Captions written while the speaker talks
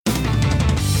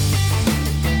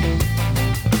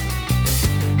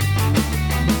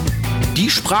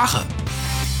Sprache.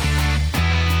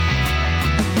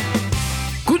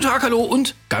 Guten Tag, hallo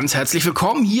und ganz herzlich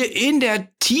willkommen hier in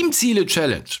der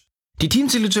Teamziele-Challenge. Die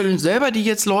Teamziele-Challenge selber, die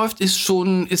jetzt läuft, ist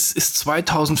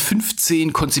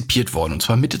 2015 konzipiert worden, und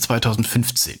zwar Mitte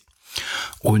 2015.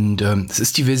 Und es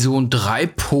ist die Version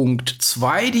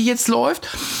 3.2, die jetzt läuft.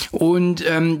 Und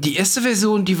die erste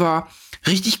Version, die war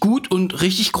richtig gut und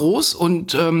richtig groß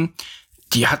und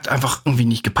die hat einfach irgendwie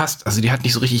nicht gepasst. Also die hat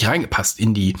nicht so richtig reingepasst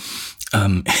in die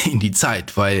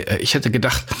Zeit, weil ich hätte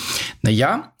gedacht,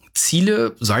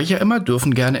 Ziele, sage ich ja immer,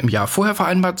 dürfen gerne im Jahr vorher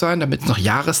vereinbart sein, damit es noch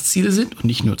Jahresziele sind und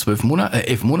nicht nur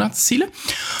 11 Monatsziele.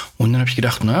 Und dann habe ich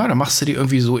gedacht, dann machst du die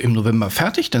irgendwie so im November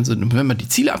fertig. Dann sind im November die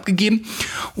Ziele abgegeben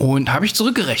und habe ich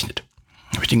zurückgerechnet.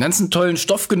 Habe ich den ganzen tollen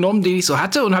Stoff genommen, den ich so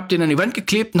hatte, und habe den an die Wand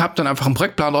geklebt und habe dann einfach einen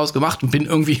Projektplan draus gemacht und bin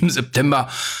irgendwie im September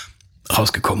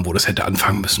rausgekommen, wo das hätte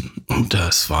anfangen müssen. Und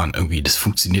das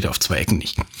funktionierte auf zwei Ecken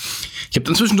nicht. Ich habe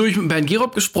dann zwischendurch mit Bernd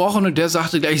Gerob gesprochen und der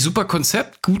sagte gleich, super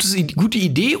Konzept, gute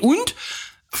Idee und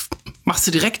machst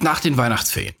du direkt nach den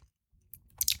Weihnachtsferien.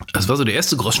 Das war so der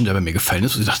erste Groschen, der bei mir gefallen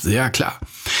ist. Und ich dachte, ja klar,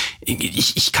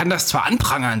 ich kann das zwar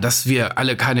anprangern, dass wir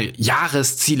alle keine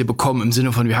Jahresziele bekommen, im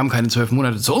Sinne von, wir haben keine 12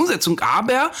 Monate zur Umsetzung,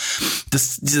 aber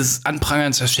dieses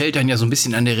Anprangern zerschellt dann ja so ein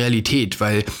bisschen an der Realität,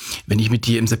 weil wenn ich mit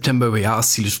dir im September über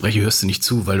Jahresziele spreche, hörst du nicht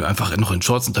zu, weil du einfach noch in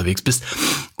Shorts unterwegs bist.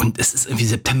 Und es ist irgendwie,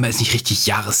 September ist nicht richtig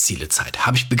Jahreszielezeit.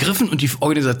 Habe ich begriffen, und die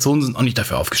Organisationen sind auch nicht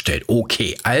dafür aufgestellt.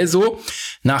 Okay, also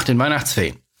nach den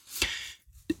Weihnachtsferien.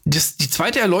 Die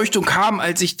zweite Erleuchtung kam,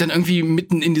 als ich dann irgendwie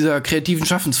mitten in dieser kreativen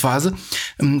Schaffensphase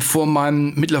vor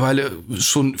meinem mittlerweile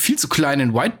schon viel zu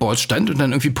kleinen Whiteboard stand und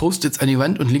dann irgendwie Post-its an die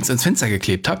Wand und links ans Fenster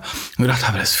geklebt habe und gedacht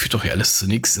habe, das führt doch hier alles zu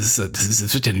nichts.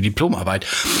 Das wird ja eine Diplomarbeit.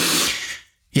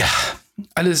 Ja,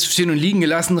 alles stehen und liegen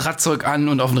gelassen, Radzeug an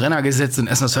und auf den Renner gesetzt und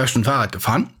erst noch 2 Stunden Fahrrad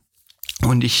gefahren.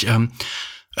 Und ich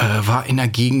war in einer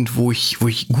Gegend, wo ich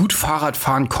gut Fahrrad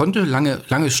fahren konnte,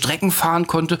 lange Strecken fahren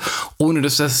konnte, ohne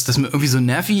dass mir irgendwie so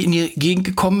nervig in die Gegend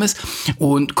gekommen ist,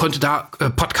 und konnte da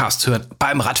Podcasts hören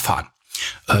beim Radfahren.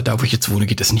 Da, wo ich jetzt wohne,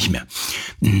 geht das nicht mehr.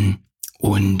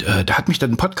 Und da hat mich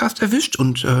dann ein Podcast erwischt,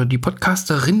 und die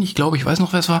Podcasterin, ich weiß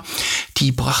noch, wer es war,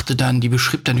 die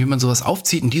beschrieb dann, wie man sowas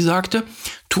aufzieht, und die sagte,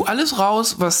 tu alles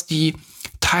raus, was die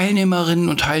Teilnehmerinnen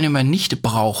und Teilnehmer nicht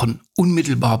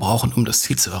unmittelbar brauchen, um das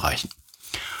Ziel zu erreichen.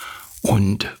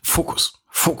 Und Fokus.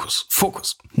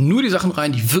 Nur die Sachen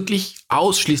rein, die wirklich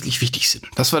ausschließlich wichtig sind.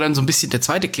 Das war dann so ein bisschen der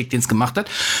zweite Klick, den es gemacht hat.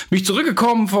 Bin ich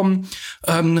zurückgekommen, vom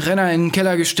Renner in den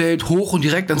Keller gestellt, hoch und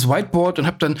direkt ans Whiteboard, und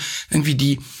habe dann irgendwie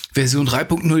die Version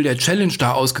 3.0 der Challenge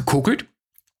da ausgekokelt.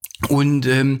 Und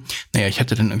ich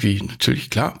hatte dann irgendwie, natürlich,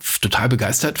 klar, total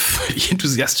begeistert, völlig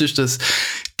enthusiastisch, dass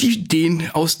die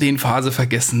Ausdehnphase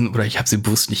vergessen, oder ich habe sie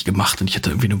bewusst nicht gemacht und ich hatte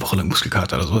irgendwie eine Woche lang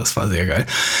Muskelkater oder so. Das war sehr geil.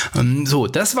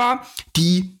 Das war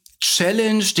die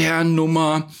Challenge der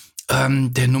Nummer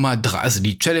 3, also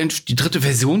die Challenge, die dritte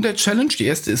Version der Challenge. Die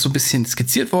erste ist so ein bisschen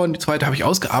skizziert worden, die zweite habe ich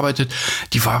ausgearbeitet.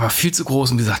 Die war aber viel zu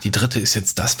groß, und wie gesagt, die dritte ist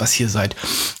jetzt das, was hier seit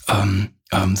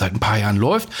ein paar Jahren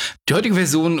läuft. Die heutige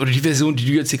Version, oder die Version, die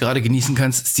du jetzt hier gerade genießen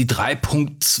kannst, ist die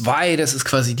 3.2. Das ist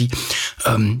quasi die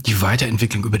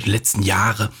Weiterentwicklung über die letzten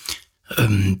Jahre.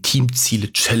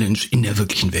 Teamziele-Challenge in der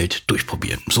wirklichen Welt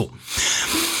durchprobieren. So.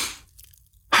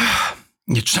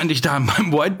 Jetzt stand ich da an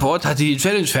meinem Whiteboard, hatte die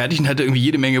Challenge fertig und hatte irgendwie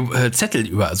jede Menge Zettel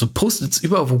über, also Post-its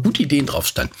über, wo gute Ideen drauf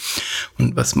standen.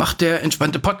 Und was macht der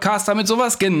entspannte Podcaster mit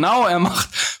sowas? Genau, er macht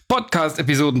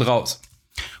Podcast-Episoden draus.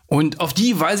 Und auf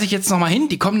die weise ich jetzt nochmal hin.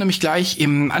 Die kommen nämlich gleich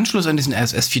im Anschluss an diesen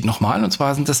RSS-Feed nochmal. Und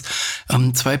zwar sind das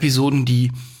 2 Episoden,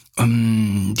 die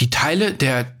Teile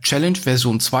der Challenge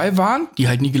Version 2 waren, die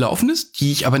halt nie gelaufen ist,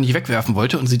 die ich aber nicht wegwerfen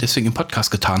wollte und sie deswegen im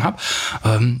Podcast getan habe.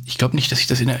 Ich glaube nicht, dass ich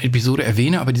das in der Episode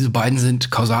erwähne, aber diese beiden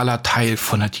sind kausaler Teil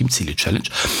von der Teamziele-Challenge.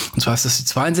 Und zwar ist das die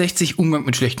 62, Umgang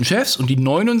mit schlechten Chefs, und die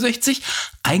 69,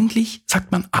 eigentlich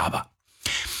sagt man aber.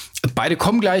 Beide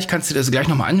kommen gleich, kannst du das gleich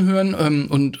nochmal anhören,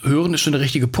 und hören ist schon der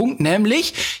richtige Punkt,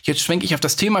 nämlich, jetzt schwenke ich auf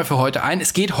das Thema für heute ein,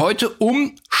 es geht heute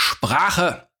um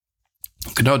Sprache.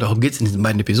 Genau, darum geht's in diesen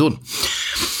beiden Episoden.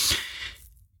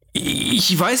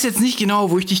 Ich weiß jetzt nicht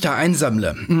genau, wo ich dich da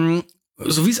einsammle.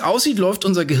 So wie es aussieht, läuft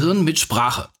unser Gehirn mit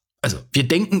Sprache. Also, wir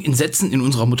denken in Sätzen in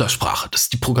unserer Muttersprache. Das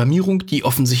ist die Programmierung, die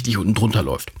offensichtlich unten drunter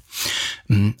läuft.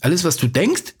 Alles, was du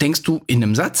denkst du in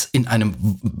einem Satz,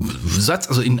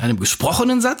 also in einem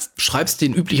gesprochenen Satz, schreibst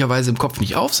den üblicherweise im Kopf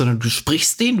nicht auf, sondern du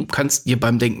sprichst den, du kannst dir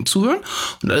beim Denken zuhören,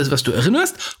 und alles, was du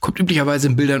erinnerst, kommt üblicherweise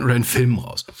in Bildern oder in Filmen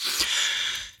raus.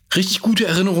 Richtig gute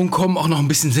Erinnerungen kommen auch noch ein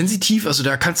bisschen sensitiv, also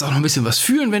da kannst du auch noch ein bisschen was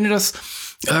fühlen, wenn du das,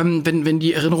 wenn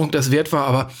die Erinnerung das wert war,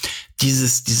 aber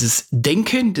dieses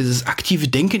Denken, dieses aktive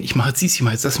Denken, ich mache jetzt dies, ich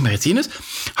mache jetzt das, ich mache jetzt jenes,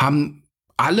 haben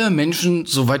alle Menschen,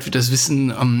 soweit wir das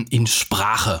wissen, in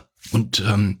Sprache. Und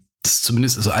das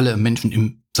zumindest also alle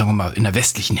Menschen sagen wir mal, in der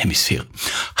westlichen Hemisphäre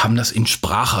haben das in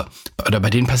Sprache. Oder bei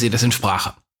denen passiert das in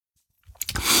Sprache.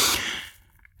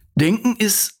 Denken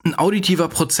ist ein auditiver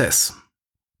Prozess.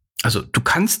 Also du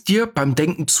kannst dir beim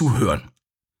Denken zuhören.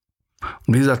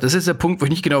 Und wie gesagt, das ist der Punkt, wo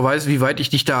ich nicht genau weiß, wie weit ich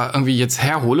dich da irgendwie jetzt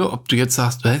herhole. Ob du jetzt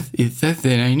sagst, was ist das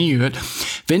denn? Hab ich nie gehört.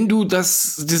 Wenn du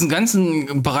diesen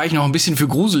ganzen Bereich noch ein bisschen für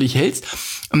gruselig hältst,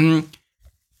 dann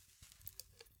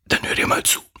hör dir mal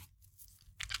zu.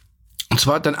 Und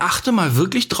zwar, dann achte mal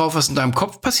wirklich drauf, was in deinem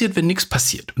Kopf passiert, wenn nichts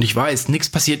passiert. Und ich weiß, nichts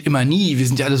passiert immer nie. Wir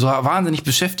sind ja alle so wahnsinnig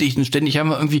beschäftigt und ständig haben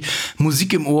wir irgendwie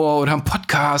Musik im Ohr oder einen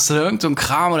Podcast oder irgend so ein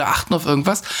Kram oder achten auf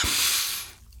irgendwas.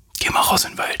 Geh mal raus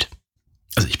in den Wald.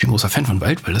 Also ich bin großer Fan von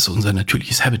Wald, weil das so unser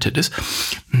natürliches Habitat ist.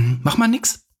 Mach mal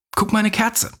nix. Guck mal eine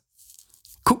Kerze.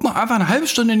 Guck mal einfach eine halbe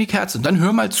Stunde in die Kerze und dann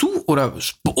hör mal zu oder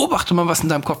beobachte mal, was in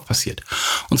deinem Kopf passiert.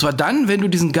 Und zwar dann, wenn du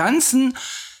diesen ganzen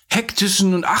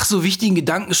hektischen und ach so wichtigen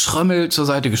Gedankenschrömmel zur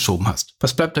Seite geschoben hast.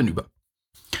 Was bleibt dann über?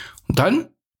 Und dann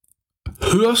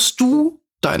hörst du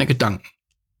deine Gedanken.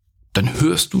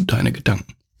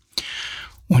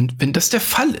 Und wenn das der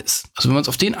Fall ist, also wenn wir uns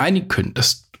auf den einigen können,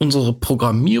 dass unsere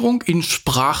Programmierung in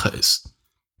Sprache ist,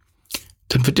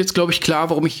 dann wird jetzt, glaube ich, klar,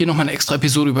 warum ich hier nochmal eine extra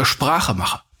Episode über Sprache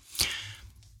mache.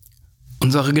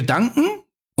 Unsere Gedanken,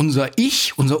 unser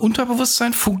Ich, unser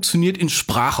Unterbewusstsein funktioniert in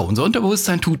Sprache. Unser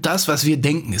Unterbewusstsein tut das, was wir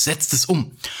denken. Es setzt es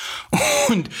um.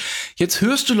 Und jetzt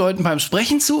hörst du Leuten beim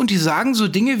Sprechen zu und die sagen so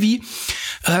Dinge wie,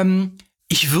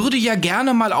 ich würde ja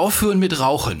gerne mal aufhören mit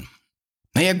Rauchen.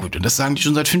 Naja gut, und das sagen die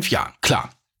schon seit 5 Jahren,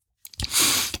 klar.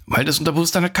 Weil das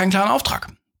Unterbewusstsein hat keinen klaren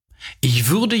Auftrag. Ich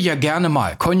würde ja gerne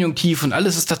mal, Konjunktiv und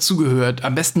alles, was dazugehört,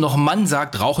 am besten noch ein Mann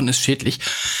sagt, Rauchen ist schädlich.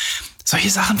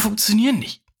 Solche Sachen funktionieren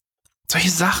nicht.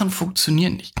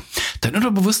 Dein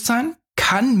Unterbewusstsein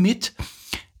kann mit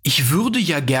ich würde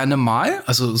ja gerne mal,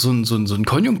 also so ein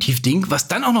Konjunktiv-Ding, was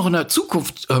dann auch noch in der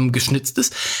Zukunft geschnitzt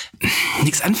ist,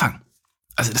 nichts anfangen.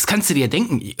 Also das kannst du dir ja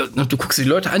denken. Du guckst dir die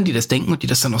Leute an, die das denken und die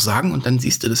das dann auch sagen und dann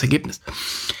siehst du das Ergebnis.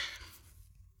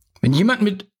 Wenn jemand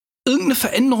mit irgendeine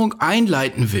Veränderung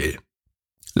einleiten will,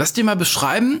 lass dir mal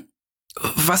beschreiben,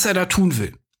 was er da tun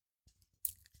will.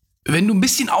 Wenn du ein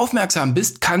bisschen aufmerksam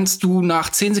bist, kannst du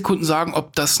nach 10 Sekunden sagen,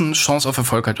 ob das eine Chance auf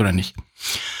Erfolg hat oder nicht.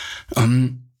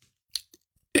 Wenn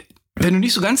du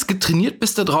nicht so ganz getrainiert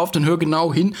bist da drauf, dann hör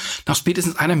genau hin. Nach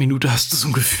spätestens 1 Minute hast du so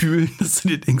ein Gefühl, dass du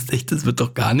dir denkst, echt, das wird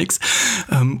doch gar nichts.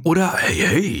 Oder,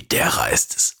 hey, der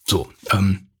reißt es. So,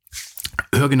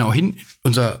 hör genau hin.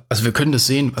 Also wir können das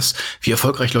sehen, wie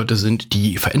erfolgreich Leute sind,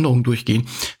 die Veränderungen durchgehen,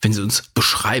 wenn sie uns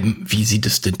beschreiben, wie sie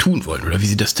das denn tun wollen oder wie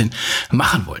sie das denn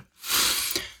machen wollen.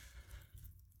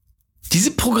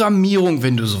 Diese Programmierung,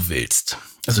 wenn du so willst,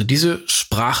 also diese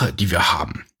Sprache, die wir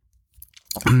haben,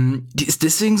 die ist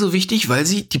deswegen so wichtig, weil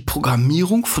sie die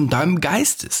Programmierung von deinem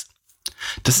Geist ist.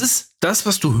 Das ist das,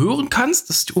 was du hören kannst,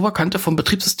 das ist die Oberkante vom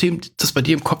Betriebssystem, das bei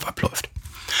dir im Kopf abläuft.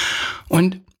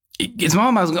 Und jetzt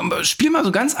spiel mal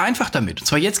so ganz einfach damit. Und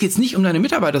zwar jetzt geht's nicht um deine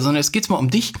Mitarbeiter, sondern jetzt geht's mal um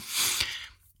dich.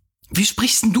 Wie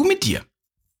sprichst denn du mit dir?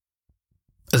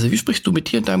 Also wie sprichst du mit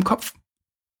dir in deinem Kopf?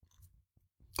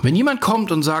 Wenn jemand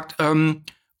kommt und sagt, am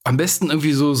besten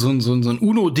irgendwie so ein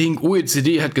UNO-Ding,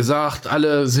 OECD hat gesagt,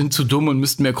 alle sind zu dumm und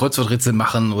müssten mehr Kreuzworträtsel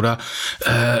machen oder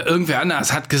irgendwer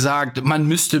anders hat gesagt, man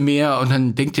müsste mehr und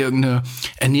dann denkt ihr irgendeine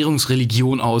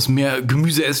Ernährungsreligion aus, mehr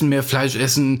Gemüse essen, mehr Fleisch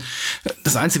essen.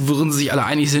 Das Einzige, worin sie sich alle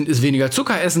einig sind, ist weniger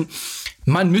Zucker essen.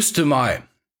 Man müsste mal.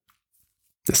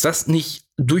 Dass das nicht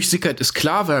durchsickert, ist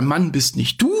klar, weil Mann bist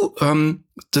nicht du.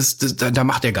 Da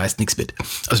macht der Geist nichts mit.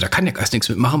 Also da kann der Geist nichts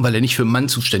mitmachen, weil er nicht für Mann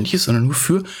zuständig ist, sondern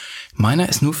meiner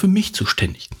ist nur für mich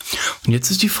zuständig. Und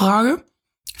jetzt ist die Frage,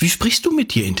 wie sprichst du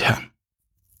mit dir intern?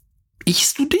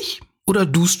 Ichst du dich oder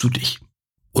dust du dich?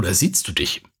 Oder siehst du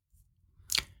dich?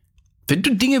 Wenn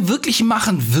du Dinge wirklich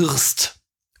machen wirst,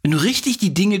 wenn du richtig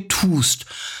die Dinge tust,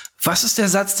 was ist der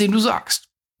Satz, den du sagst?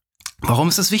 Warum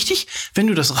ist das wichtig? Wenn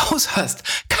du das raus hast,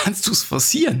 kannst du es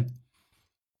forcieren.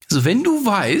 Also wenn du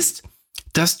weißt,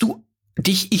 dass du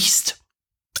dich ichst,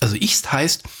 also ichst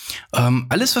heißt,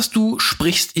 alles, was du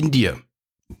sprichst in dir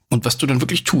und was du dann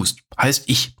wirklich tust, heißt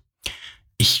ich.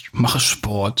 Ich mache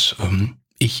Sport,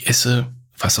 ich esse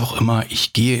was auch immer,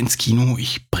 ich gehe ins Kino,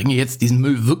 ich bringe jetzt diesen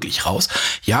Müll wirklich raus.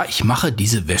 Ja, ich mache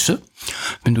diese Wäsche.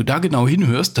 Wenn du da genau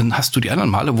hinhörst, dann hast du die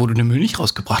anderen Male, wo du den Müll nicht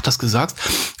rausgebracht hast, gesagt,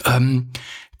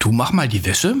 du mach mal die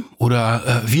Wäsche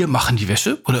oder wir machen die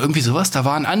Wäsche oder irgendwie sowas. Das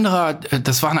war eine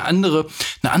andere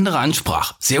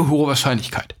Ansprache. Sehr hohe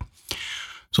Wahrscheinlichkeit.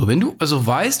 So, wenn du also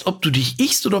weißt, ob du dich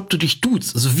ichst oder ob du dich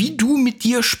duzt, also wie du mit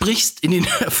dir sprichst in den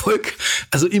Erfolg,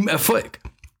 also im Erfolg.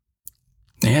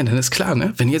 Naja, dann ist klar,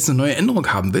 ne? Wenn du jetzt eine neue Änderung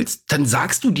haben willst, dann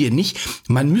sagst du dir nicht,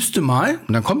 man müsste mal,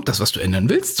 und dann kommt das, was du ändern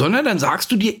willst, sondern dann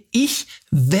sagst du dir, ich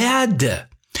werde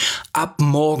ab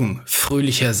morgen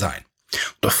fröhlicher sein.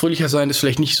 Doch fröhlicher sein ist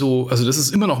vielleicht nicht so, also das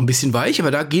ist immer noch ein bisschen weich,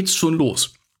 aber da geht's schon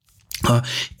los.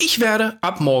 Ich werde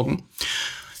ab morgen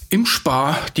im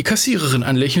Spar die Kassiererin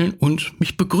anlächeln und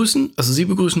mich begrüßen, also sie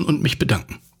begrüßen und mich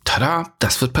bedanken. Tada,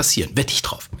 das wird passieren, wette ich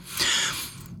drauf.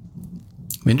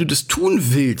 Wenn du das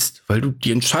tun willst, weil du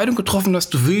die Entscheidung getroffen hast,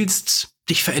 du willst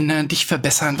dich verändern, dich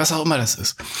verbessern, was auch immer das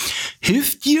ist,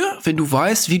 hilft dir, wenn du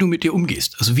weißt, wie du mit dir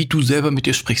umgehst, also wie du selber mit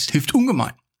dir sprichst, hilft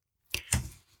ungemein.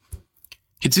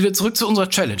 Jetzt wieder zurück zu unserer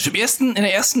Challenge.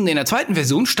 In der zweiten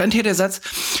Version stand hier der Satz,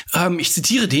 ich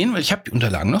zitiere den, weil ich habe die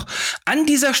Unterlagen noch, an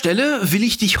dieser Stelle will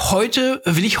ich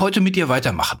heute mit dir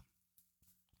weitermachen.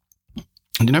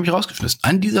 Und den habe ich rausgeschmissen.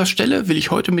 An dieser Stelle will ich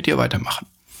heute mit dir weitermachen.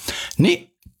 Nee,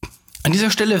 an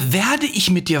dieser Stelle werde ich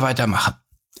mit dir weitermachen.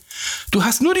 Du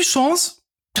hast nur die Chance,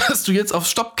 dass du jetzt auf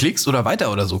Stopp klickst oder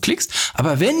weiter oder so klickst.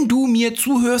 Aber wenn du mir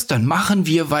zuhörst, dann machen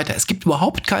wir weiter. Es gibt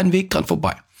überhaupt keinen Weg dran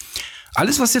vorbei.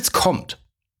 Alles, was jetzt kommt,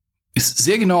 ist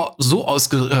sehr genau so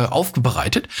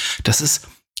aufbereitet, dass es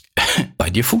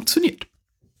bei dir funktioniert.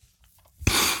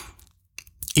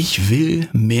 Ich will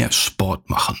mehr Sport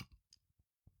machen.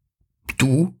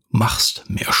 Du machst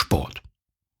mehr Sport.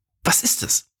 Was ist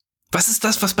es? Was ist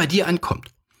das, was bei dir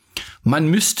ankommt? Man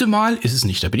müsste mal, ist es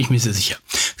nicht, da bin ich mir sehr sicher.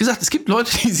 Wie gesagt, es gibt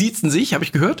Leute, die siezen sich, habe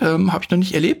ich gehört, habe ich noch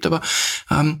nicht erlebt, aber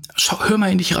hör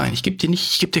mal in dich rein. Ich gebe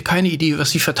dir keine Idee,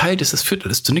 was wie verteilt ist, das führt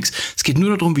alles zu nichts. Es geht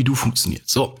nur darum, wie du funktionierst.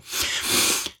 So.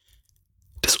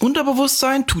 Das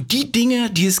Unterbewusstsein tut die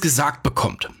Dinge, die es gesagt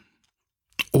bekommt.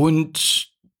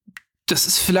 Und das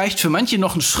ist vielleicht für manche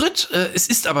noch ein Schritt, es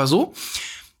ist aber so,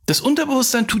 das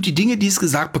Unterbewusstsein tut die Dinge, die es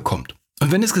gesagt bekommt.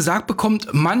 Und wenn es gesagt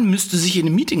bekommt, man müsste sich in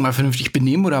einem Meeting mal vernünftig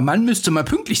benehmen oder man müsste mal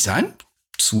pünktlich sein,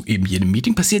 zu eben jedem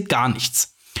Meeting, passiert gar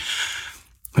nichts.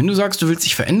 Wenn du sagst, du willst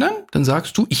dich verändern, dann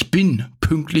sagst du, ich bin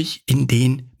pünktlich in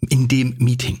dem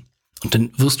Meeting. Und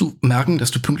dann wirst du merken,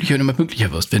 dass du pünktlicher und immer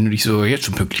pünktlicher wirst, wenn du dich so jetzt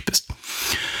schon pünktlich bist.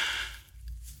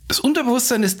 Das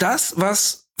Unterbewusstsein ist das,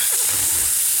 was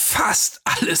fast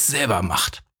alles selber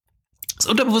macht. Das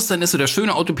Unterbewusstsein ist so der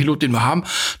schöne Autopilot, den wir haben,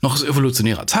 noch aus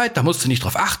evolutionärer Zeit. Da musst du nicht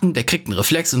drauf achten. Der kriegt einen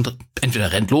Reflex und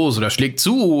entweder rennt los oder schlägt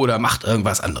zu oder macht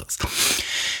irgendwas anderes.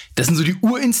 Das sind so die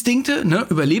Urinstinkte, ne,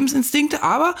 Überlebensinstinkte.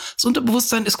 Aber das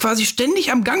Unterbewusstsein ist quasi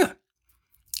ständig am Gange.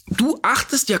 Du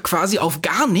achtest ja quasi auf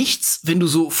gar nichts, wenn du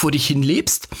so vor dich hin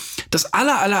lebst. Das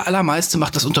allermeiste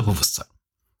macht das Unterbewusstsein.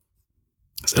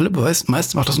 Das allermeiste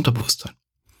macht das Unterbewusstsein.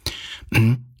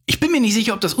 Ich bin mir nicht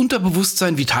sicher, ob das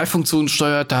Unterbewusstsein Vitalfunktionen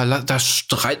steuert. Da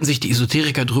streiten sich die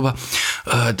Esoteriker drüber.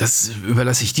 Das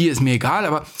überlasse ich dir, ist mir egal.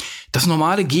 Aber das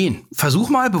normale Gehen. Versuch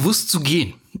mal bewusst zu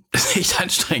gehen. Das ist echt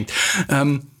anstrengend.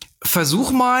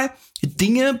 Versuch mal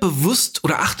Dinge bewusst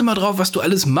oder achte mal drauf, was du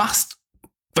alles machst,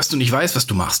 was du nicht weißt, was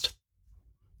du machst.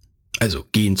 Also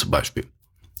gehen zum Beispiel.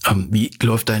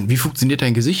 Wie funktioniert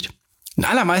dein Gesicht? In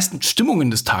allermeisten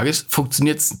Stimmungen des Tages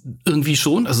funktioniert es irgendwie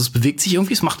schon, also es bewegt sich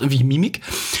irgendwie, es macht irgendwie Mimik,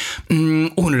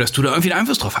 ohne dass du da irgendwie einen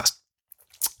Einfluss drauf hast.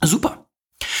 Super.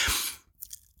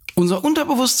 Unser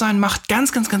Unterbewusstsein macht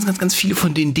ganz viele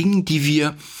von den Dingen, die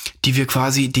wir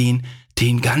quasi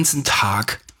den ganzen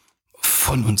Tag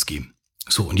von uns geben.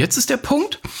 So, und jetzt ist der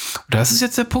Punkt, das ist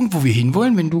jetzt der Punkt, wo wir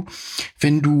hinwollen,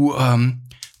 wenn du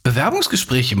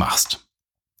Bewerbungsgespräche machst.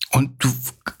 Und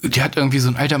dir hat irgendwie so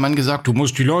ein alter Mann gesagt, du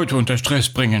musst die Leute unter Stress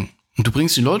bringen. Und du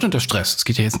bringst die Leute unter Stress. Das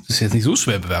ist jetzt nicht so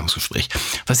schwer, Bewerbungsgespräch.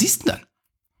 Was siehst du dann?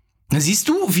 Dann siehst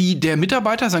du, wie der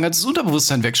Mitarbeiter sein ganzes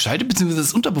Unterbewusstsein wegschaltet, beziehungsweise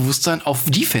das Unterbewusstsein auf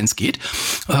Defense geht.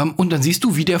 Und dann siehst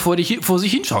du, wie der vor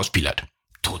sich hin schauspielert.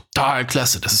 Total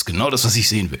klasse. Das ist genau das, was ich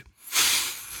sehen will.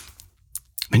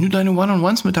 Wenn du deine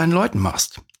One-on-Ones mit deinen Leuten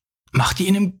machst, mach die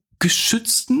in einem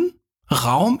geschützten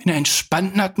Raum, in einer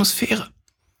entspannten Atmosphäre.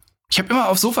 Ich habe immer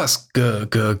auf Sofas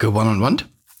one-on-one.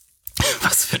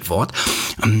 Was für ein Wort.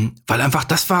 Weil einfach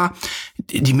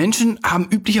die Menschen haben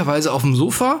üblicherweise auf dem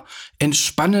Sofa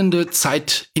entspannende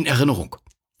Zeit in Erinnerung.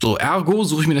 So, ergo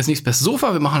suche ich mir das nächstbeste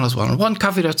Sofa, wir machen das One-on-One,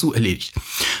 Kaffee dazu, erledigt.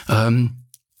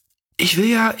 Ich will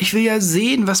ja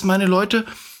sehen, was meine Leute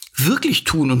wirklich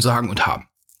tun und sagen und haben.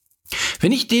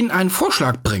 Wenn ich denen einen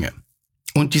Vorschlag bringe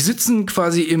und die sitzen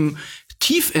quasi im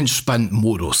tiefentspannten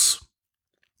Modus,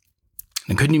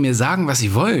 dann können die mir sagen, was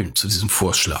sie wollen zu diesem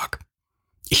Vorschlag.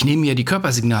 Ich nehme ja die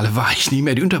Körpersignale wahr, ich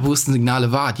nehme ja die unterbewussten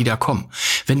Signale wahr, die da kommen.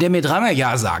 Wenn der mir dreimal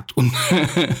Ja sagt und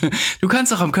du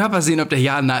kannst auch am Körper sehen, ob der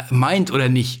Ja meint oder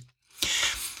nicht.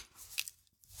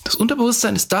 Das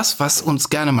Unterbewusstsein ist das, was uns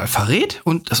gerne mal verrät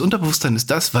und das Unterbewusstsein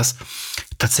ist das, was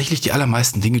tatsächlich die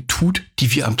allermeisten Dinge tut,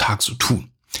 die wir am Tag so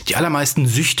tun. Die allermeisten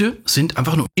Süchte sind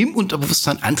einfach nur im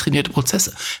Unterbewusstsein antrainierte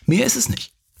Prozesse. Mehr ist es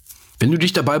nicht. Wenn du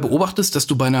dich dabei beobachtest, dass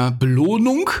du bei einer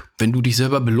Belohnung, wenn du dich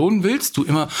selber belohnen willst, du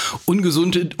immer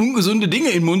ungesunde Dinge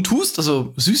in den Mund tust,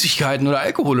 also Süßigkeiten oder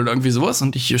Alkohol oder irgendwie sowas,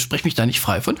 und ich spreche mich da nicht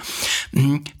frei von,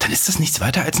 dann ist das nichts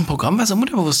weiter als ein Programm, was im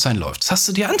Unterbewusstsein läuft. Das hast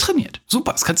du dir antrainiert.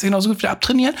 Super, das kannst du genauso gut wieder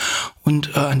abtrainieren. Und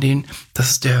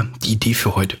das ist die Idee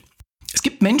für heute. Es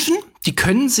gibt Menschen, die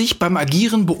können sich beim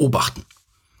Agieren beobachten.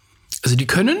 Also die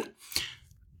können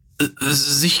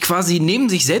sich quasi neben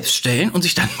sich selbst stellen und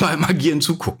sich dann beim Agieren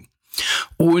zugucken.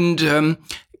 Und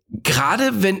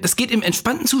gerade wenn, es geht im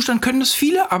entspannten Zustand, können das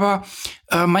viele, aber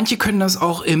manche können das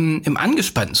auch im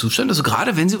angespannten Zustand, also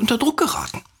gerade wenn sie unter Druck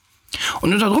geraten.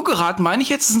 Und unter Druck geraten meine ich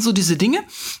jetzt, das sind so diese Dinge,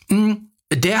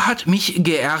 der hat mich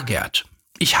geärgert.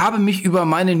 Ich habe mich über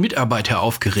meinen Mitarbeiter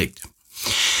aufgeregt.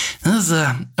 Also,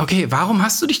 okay, warum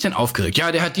hast du dich denn aufgeregt?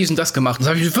 Ja, der hat dies und das gemacht. Das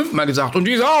habe ich 5-mal gesagt. Und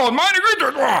dieser auch. Meine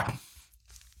Güte. Oh.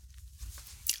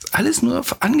 Alles nur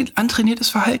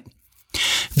antrainiertes Verhalten.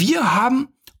 Wir haben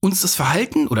uns das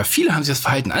Verhalten, oder viele haben sich das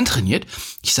Verhalten antrainiert.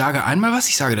 Ich sage einmal was,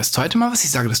 ich sage das zweite Mal was,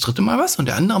 ich sage das dritte Mal was und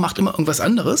der andere macht immer irgendwas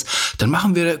anderes.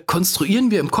 Dann konstruieren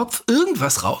wir im Kopf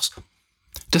irgendwas raus,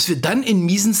 dass wir dann in einen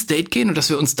miesen State gehen und dass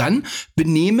wir uns dann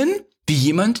benehmen wie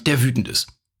jemand, der wütend ist.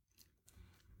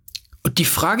 Und die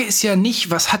Frage ist ja nicht,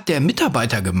 was hat der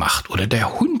Mitarbeiter gemacht oder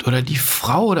der Hund oder die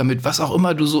Frau oder mit was auch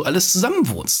immer du so alles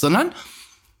zusammenwohnst, sondern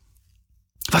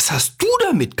was hast du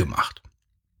damit gemacht?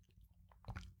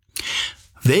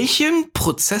 Welchen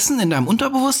Prozessen in deinem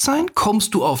Unterbewusstsein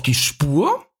kommst du auf die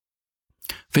Spur,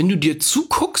 wenn du dir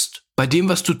zuguckst bei dem,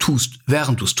 was du tust,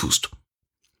 während du es tust?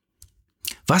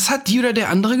 Was hat die oder der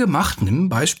andere gemacht? Nimm ein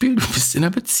Beispiel, du bist in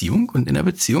einer Beziehung und in einer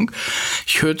Beziehung,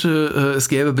 ich hörte, es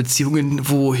gäbe Beziehungen,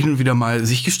 wo hin und wieder mal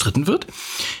sich gestritten wird.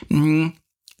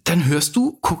 Dann hörst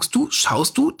du, guckst du,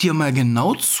 schaust du dir mal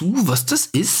genau zu, was das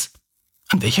ist,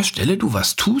 an welcher Stelle du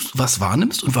was tust, was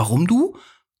wahrnimmst und warum du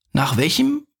nach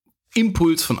welchem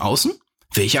Impuls von außen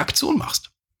welche Aktion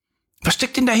machst. Was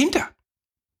steckt denn dahinter?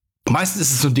 Meistens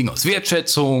ist es so ein Ding aus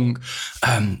Wertschätzung.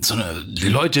 Die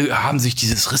Leute haben sich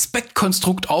dieses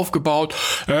Respektkonstrukt aufgebaut.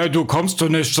 Du kommst doch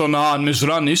nicht so nah an mich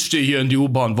ran, ich stehe hier in die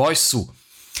U-Bahn, weißt du?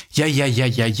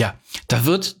 Ja. Da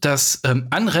wird das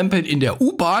Anrempeln in der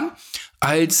U-Bahn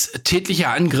als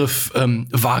tätlicher Angriff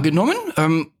wahrgenommen,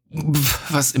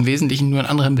 was im Wesentlichen nur ein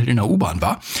Anrempeln in der U-Bahn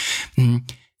war.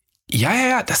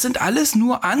 Ja, das sind alles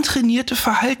nur antrainierte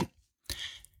Verhalten.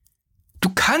 Du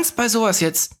kannst bei sowas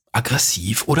jetzt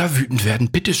aggressiv oder wütend werden,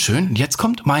 bitteschön. Und jetzt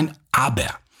kommt mein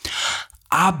Aber.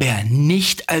 Aber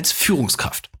nicht als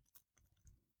Führungskraft.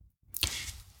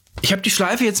 Ich habe die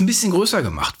Schleife jetzt ein bisschen größer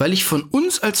gemacht, weil ich von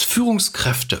uns als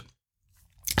Führungskräfte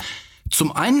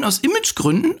zum einen aus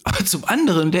Imagegründen, aber zum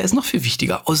anderen, der ist noch viel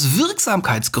wichtiger, aus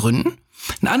Wirksamkeitsgründen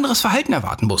ein anderes Verhalten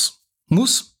erwarten muss.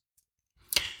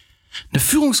 Eine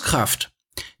Führungskraft,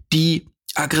 die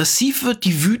aggressiv wird,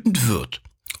 die wütend wird.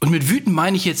 Und mit wütend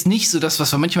meine ich jetzt nicht so das,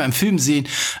 was wir manchmal im Film sehen,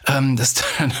 dass da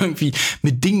dann irgendwie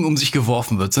mit Dingen um sich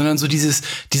geworfen wird, sondern so dieses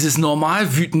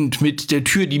normal wütend mit der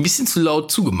Tür, die ein bisschen zu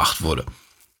laut zugemacht wurde.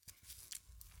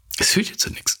 Es führt jetzt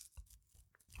zu nichts.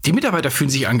 Die Mitarbeiter fühlen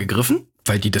sich angegriffen,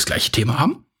 weil die das gleiche Thema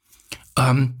haben.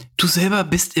 Du selber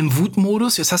bist im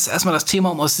Wutmodus. Jetzt hast du erstmal das Thema,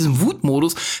 um aus diesem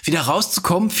Wutmodus wieder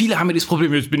rauszukommen. Viele haben ja dieses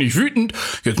Problem, jetzt bin ich wütend,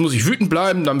 jetzt muss ich wütend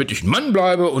bleiben, damit ich ein Mann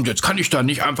bleibe und jetzt kann ich da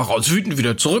nicht einfach aus wütend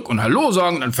wieder zurück und Hallo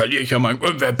sagen, dann verliere ich ja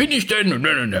wer bin ich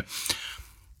denn?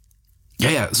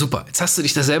 Ja, super. Jetzt hast du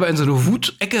dich da selber in so eine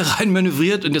Wutecke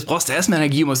reinmanövriert und jetzt brauchst du erstmal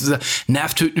Energie, um aus dieser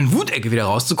nervtötenden Wutecke wieder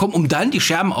rauszukommen, um dann die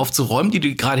Scherben aufzuräumen, die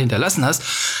du gerade hinterlassen hast.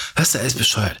 Das ist alles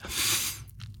bescheuert.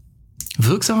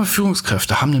 Wirksame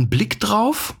Führungskräfte haben einen Blick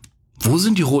drauf, wo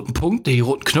sind die roten Punkte, die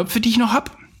roten Knöpfe, die ich noch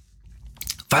habe?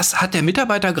 Was hat der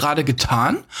Mitarbeiter gerade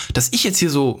getan, dass ich jetzt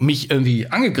hier so mich irgendwie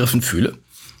angegriffen fühle?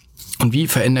 Und wie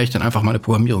verändere ich dann einfach meine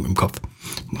Programmierung im Kopf?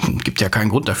 Gibt ja keinen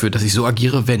Grund dafür, dass ich so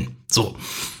agiere, wenn. So.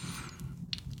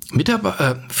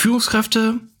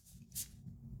 Führungskräfte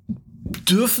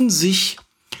dürfen sich,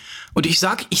 und ich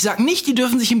sag nicht, die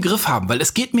dürfen sich im Griff haben, weil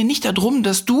es geht mir nicht darum,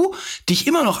 dass du dich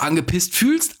immer noch angepisst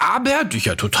fühlst, aber dich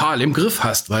ja total im Griff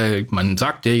hast, weil man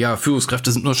sagt ja,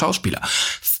 Führungskräfte sind nur Schauspieler.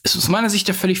 Es ist aus meiner Sicht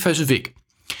der völlig falsche Weg.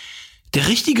 Der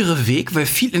richtigere Weg, weil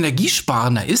viel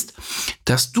energiesparender ist,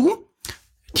 dass du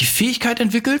die Fähigkeit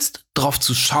entwickelst, drauf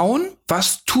zu schauen,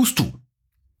 was tust du.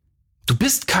 Du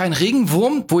bist kein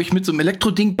Regenwurm, wo ich mit so einem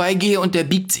Elektroding beigehe und der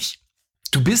biegt sich.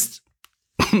 Du bist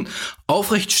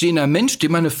aufrecht stehender Mensch,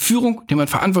 dem man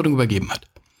Verantwortung übergeben hat.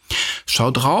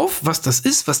 Schau drauf, was das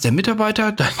ist, was der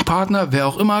Mitarbeiter, dein Partner, wer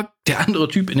auch immer, der andere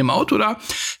Typ in dem Auto da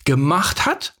gemacht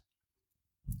hat.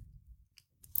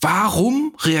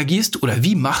 Warum reagierst du oder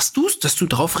wie machst du es, dass du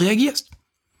darauf reagierst?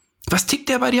 Was tickt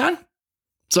der bei dir an?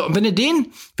 So, und wenn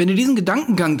du diesen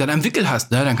Gedankengang dann am Wickel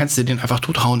hast, dann kannst du den einfach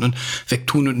tothauen und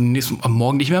wegtun und am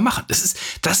Morgen nicht mehr machen. Das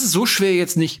ist so schwer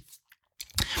jetzt nicht.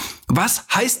 Was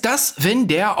heißt das, wenn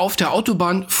der auf der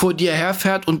Autobahn vor dir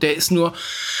herfährt und der ist nur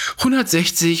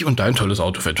 160 und dein tolles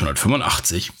Auto fährt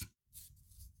 185?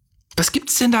 Was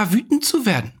gibt's denn da, wütend zu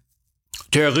werden?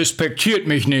 Der respektiert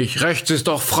mich nicht. Rechts ist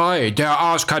doch frei. Der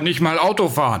Arsch kann nicht mal Auto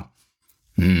fahren.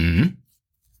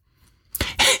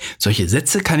 Solche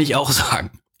Sätze kann ich auch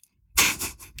sagen.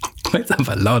 Weil es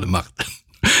einfach Laune macht.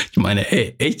 Ich meine,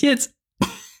 hey, echt jetzt?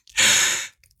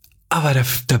 Aber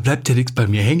da bleibt ja nichts bei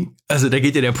mir hängen. Also da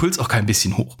geht ja der Puls auch kein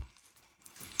bisschen hoch.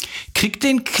 Krieg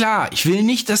den klar. Ich will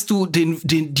nicht, dass du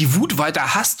die Wut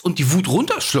weiter hast und die Wut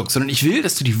runterschluckst, sondern ich will,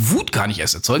 dass du die Wut gar nicht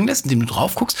erst erzeugen lässt, indem du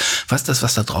drauf guckst, was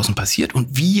da draußen passiert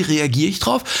und wie reagiere ich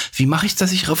drauf, wie mache ich,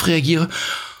 dass ich darauf reagiere,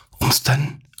 um es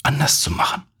dann anders zu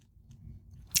machen.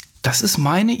 Das ist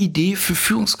meine Idee für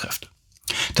Führungskräfte.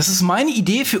 Das ist meine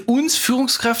Idee für uns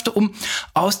Führungskräfte, um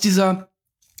aus dieser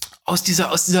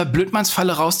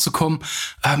Blödmannsfalle rauszukommen.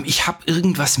 Ich habe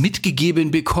irgendwas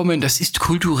mitgegeben bekommen, das ist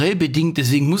kulturell bedingt,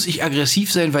 deswegen muss ich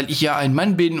aggressiv sein, weil ich ja ein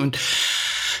Mann bin und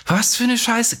was für eine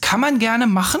Scheiße. Kann man gerne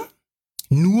machen,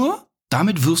 nur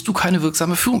damit wirst du keine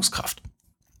wirksame Führungskraft.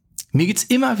 Mir geht's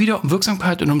immer wieder um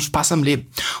Wirksamkeit und um Spaß am Leben.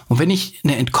 Und wenn ich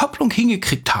eine Entkopplung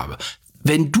hingekriegt habe,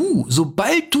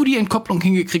 sobald du die Entkopplung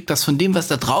hingekriegt hast von dem, was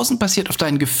da draußen passiert, auf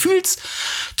deinen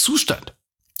Gefühlszustand,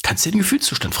 kannst du dir den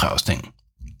Gefühlszustand frei ausdenken.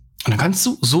 Und dann kannst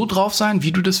du so drauf sein,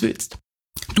 wie du das willst.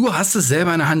 Du hast es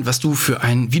selber in der Hand,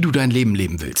 wie du dein Leben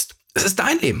leben willst. Es ist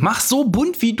dein Leben. Mach so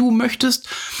bunt, wie du möchtest.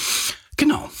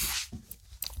 Genau.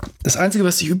 Das Einzige,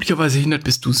 was dich üblicherweise hindert,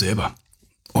 bist du selber.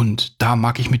 Und da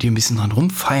mag ich mit dir ein bisschen dran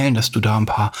rumfeilen, dass du da ein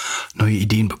paar neue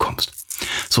Ideen bekommst.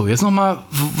 So, jetzt nochmal,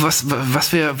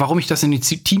 warum ich das in die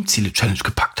Teamziele-Challenge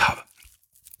gepackt habe.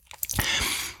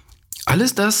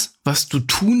 Alles das, was du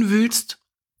tun willst,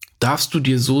 darfst du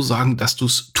dir so sagen, dass du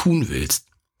es tun willst.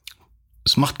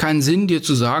 Es macht keinen Sinn, dir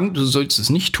zu sagen, du sollst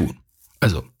es nicht tun.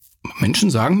 Also,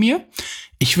 Menschen sagen mir,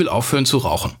 ich will aufhören zu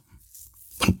rauchen.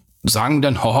 Und sagen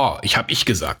dann, haha, ich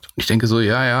gesagt. Und ich denke so,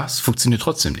 ja, es funktioniert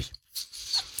trotzdem nicht.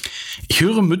 Ich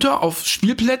höre Mütter auf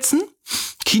Spielplätzen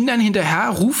Kindern hinterher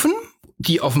rufen,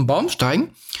 die auf den Baum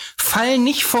steigen, fall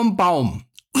nicht vom Baum.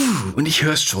 Und ich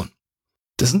höre es schon.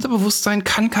 Das Unterbewusstsein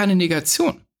kann keine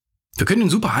Negation. Wir können ihn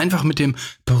super einfach mit dem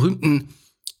berühmten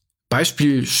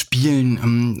Beispiel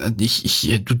spielen.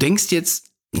 Du denkst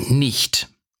jetzt nicht,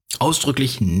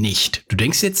 ausdrücklich nicht. Du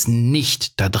denkst jetzt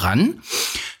nicht daran,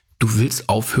 du willst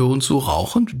aufhören zu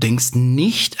rauchen. Du denkst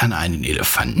nicht an einen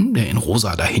Elefanten, der in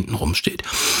rosa da hinten rumsteht.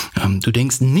 Du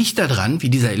denkst nicht daran, wie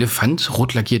dieser Elefant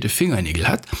rot lackierte Fingernägel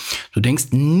hat. Du denkst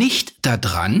nicht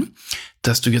daran,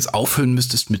 dass du jetzt aufhören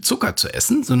müsstest, mit Zucker zu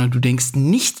essen, sondern du denkst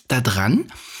nicht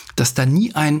daran, dass da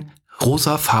nie ein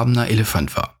rosafarbener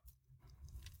Elefant war.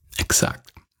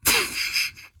 Exakt.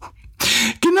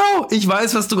 Genau, ich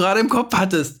weiß, was du gerade im Kopf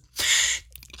hattest.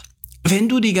 Wenn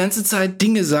du die ganze Zeit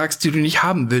Dinge sagst, die du nicht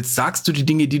haben willst, sagst du die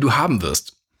Dinge, die du haben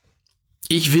wirst.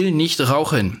 Ich will nicht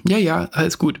rauchen. Ja,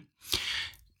 alles gut.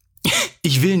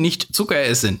 Ich will nicht Zucker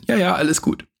essen. Ja, alles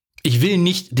gut. Ich will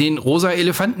nicht den rosa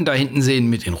Elefanten da hinten sehen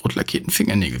mit den rot lackierten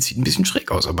Fingernägeln. Sieht ein bisschen schräg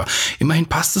aus, aber immerhin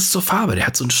passt es zur Farbe. Der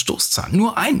hat so einen Stoßzahn.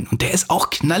 Nur einen. Und der ist auch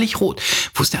knallig rot.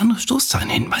 Wo ist der andere Stoßzahn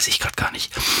hin? Weiß ich gerade gar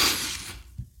nicht.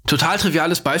 Total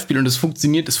triviales Beispiel und es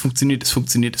funktioniert.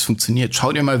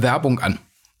 Schau dir mal Werbung an.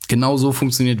 Genau so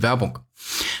funktioniert Werbung.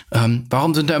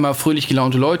 Warum sind da immer fröhlich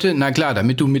gelaunte Leute? Na klar,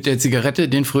 damit du mit der Zigarette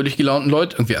den fröhlich gelaunten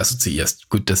Leuten irgendwie assoziierst.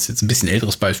 Gut, das ist jetzt ein bisschen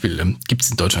älteres Beispiel. Gibt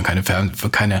es in Deutschland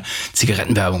keine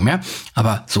Zigarettenwerbung mehr.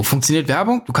 Aber so funktioniert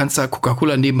Werbung. Du kannst da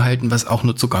Coca-Cola nebenhalten, was auch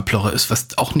nur Zuckerplorre ist,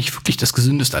 was auch nicht wirklich das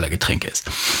gesündeste aller Getränke ist.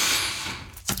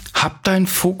 Hab deinen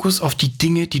Fokus auf die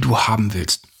Dinge, die du haben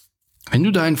willst. Wenn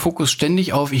du deinen Fokus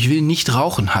ständig auf ich will nicht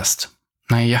rauchen hast,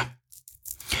 naja.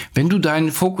 Wenn du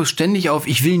deinen Fokus ständig auf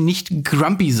ich will nicht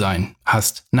grumpy sein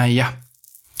hast, naja.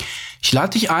 Ich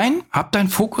lade dich ein, hab deinen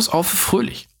Fokus auf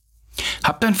fröhlich.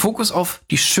 Hab deinen Fokus auf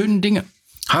die schönen Dinge.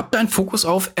 Hab deinen Fokus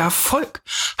auf Erfolg.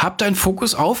 Hab deinen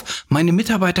Fokus auf meine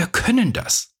Mitarbeiter können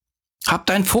das. Hab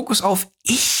deinen Fokus auf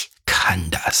ich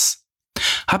kann das.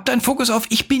 Hab deinen Fokus auf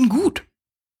ich bin gut.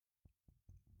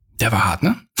 Der war hart,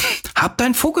 ne? Hab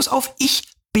deinen Fokus auf ich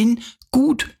bin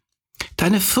gut.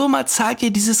 Deine Firma zahlt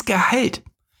dir dieses Gehalt.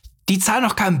 Die zahlen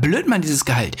auch keinem Blödmann dieses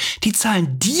Gehalt. Die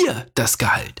zahlen dir das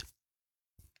Gehalt.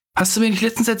 Hast du mir nicht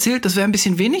letztens erzählt, das wäre ein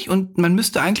bisschen wenig und man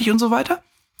müsste eigentlich und so weiter?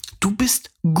 Du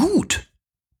bist gut.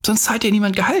 Sonst zahlt dir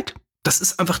niemand Gehalt. Das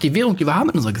ist einfach die Währung, die wir haben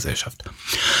in unserer Gesellschaft.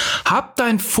 Hab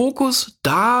deinen Fokus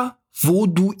da, wo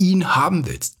du ihn haben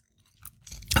willst.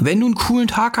 Wenn du einen coolen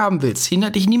Tag haben willst,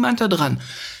 hindert dich niemand daran,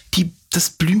 das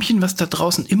Blümchen, was da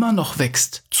draußen immer noch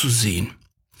wächst, zu sehen.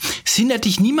 Es hindert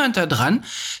dich niemand daran,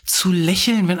 zu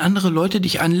lächeln, wenn andere Leute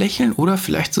dich anlächeln oder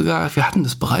vielleicht sogar, wir hatten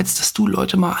das bereits, dass du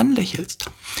Leute mal anlächelst.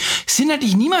 Es hindert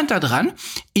dich niemand daran,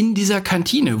 in dieser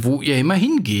Kantine, wo ihr immer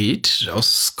hingeht,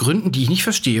 aus Gründen, die ich nicht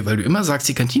verstehe, weil du immer sagst,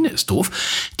 die Kantine ist doof,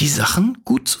 die Sachen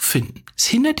gut zu finden. Es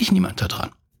hindert dich niemand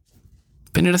daran.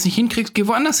 Wenn du das nicht hinkriegst, geh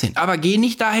woanders hin. Aber geh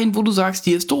nicht dahin, wo du sagst,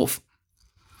 die ist doof.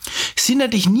 Es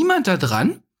hindert dich niemand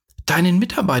daran, deinen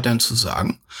Mitarbeitern zu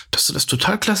sagen, dass du das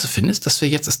total klasse findest, dass wir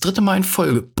jetzt das 3. Mal in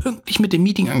Folge pünktlich mit dem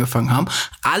Meeting angefangen haben,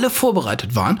 alle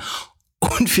vorbereitet waren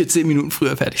und wir 10 Minuten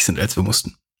früher fertig sind, als wir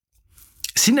mussten.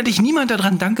 Es hindert dich niemand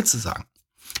daran, Danke zu sagen.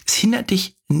 Es hindert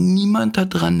dich niemand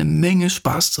daran, eine Menge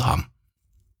Spaß zu haben.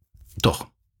 Doch,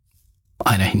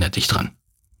 einer hindert dich dran.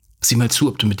 Sieh mal zu,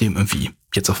 ob du mit dem irgendwie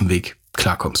jetzt auf dem Weg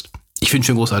klarkommst. Ich wünsche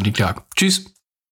dir einen großartigen Tag. Tschüss.